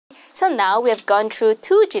So now we have gone through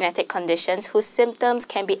two genetic conditions whose symptoms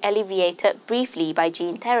can be alleviated briefly by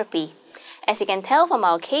gene therapy. As you can tell from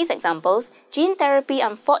our case examples, gene therapy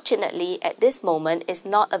unfortunately at this moment is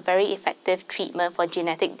not a very effective treatment for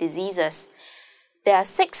genetic diseases. There are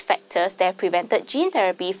 6 factors that have prevented gene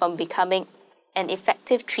therapy from becoming an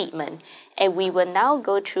effective treatment, and we will now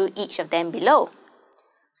go through each of them below.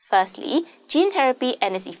 Firstly, gene therapy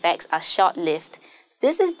and its effects are short-lived.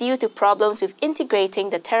 This is due to problems with integrating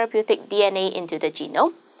the therapeutic DNA into the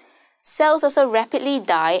genome. Cells also rapidly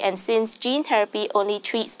die, and since gene therapy only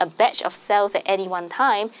treats a batch of cells at any one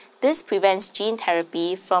time, this prevents gene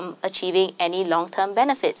therapy from achieving any long-term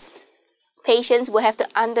benefits. Patients will have to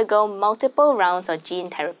undergo multiple rounds of gene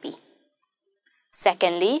therapy.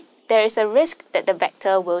 Secondly, there is a risk that the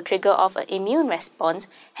vector will trigger off an immune response,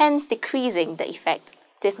 hence decreasing the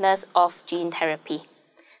effectiveness of gene therapy.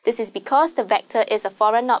 This is because the vector is a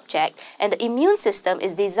foreign object and the immune system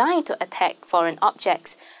is designed to attack foreign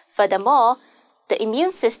objects. Furthermore, the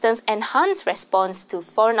immune system's enhanced response to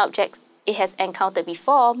foreign objects it has encountered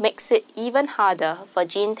before makes it even harder for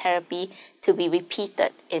gene therapy to be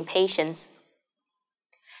repeated in patients.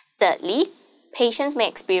 Thirdly, patients may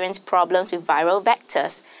experience problems with viral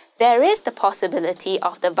vectors. There is the possibility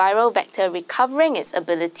of the viral vector recovering its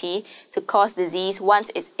ability to cause disease once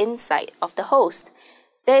it's inside of the host.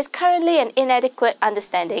 There is currently an inadequate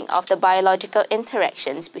understanding of the biological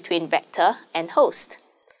interactions between vector and host.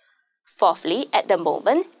 Fourthly, at the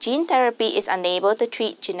moment, gene therapy is unable to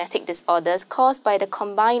treat genetic disorders caused by the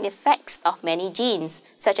combined effects of many genes,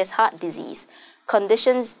 such as heart disease.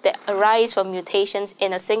 Conditions that arise from mutations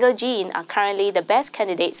in a single gene are currently the best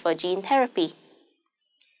candidates for gene therapy.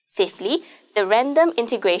 Fifthly, the random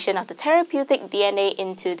integration of the therapeutic DNA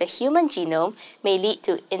into the human genome may lead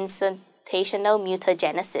to insertional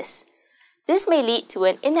mutagenesis. This may lead to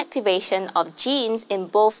an inactivation of genes in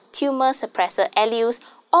both tumor suppressor alleles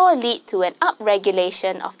or lead to an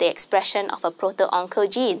upregulation of the expression of a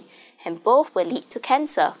proto-oncogene, and both will lead to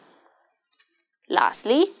cancer.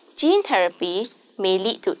 Lastly, gene therapy may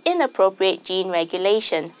lead to inappropriate gene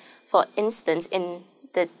regulation. For instance, in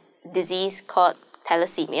the disease called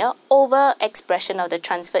thalassemia, overexpression of the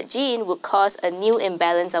transferred gene would cause a new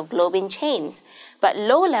imbalance of globin chains, but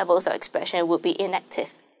low levels of expression would be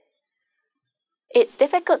inactive. It's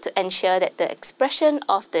difficult to ensure that the expression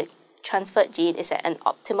of the transferred gene is at an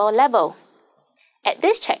optimal level. At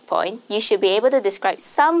this checkpoint, you should be able to describe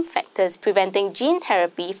some factors preventing gene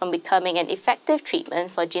therapy from becoming an effective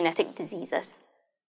treatment for genetic diseases.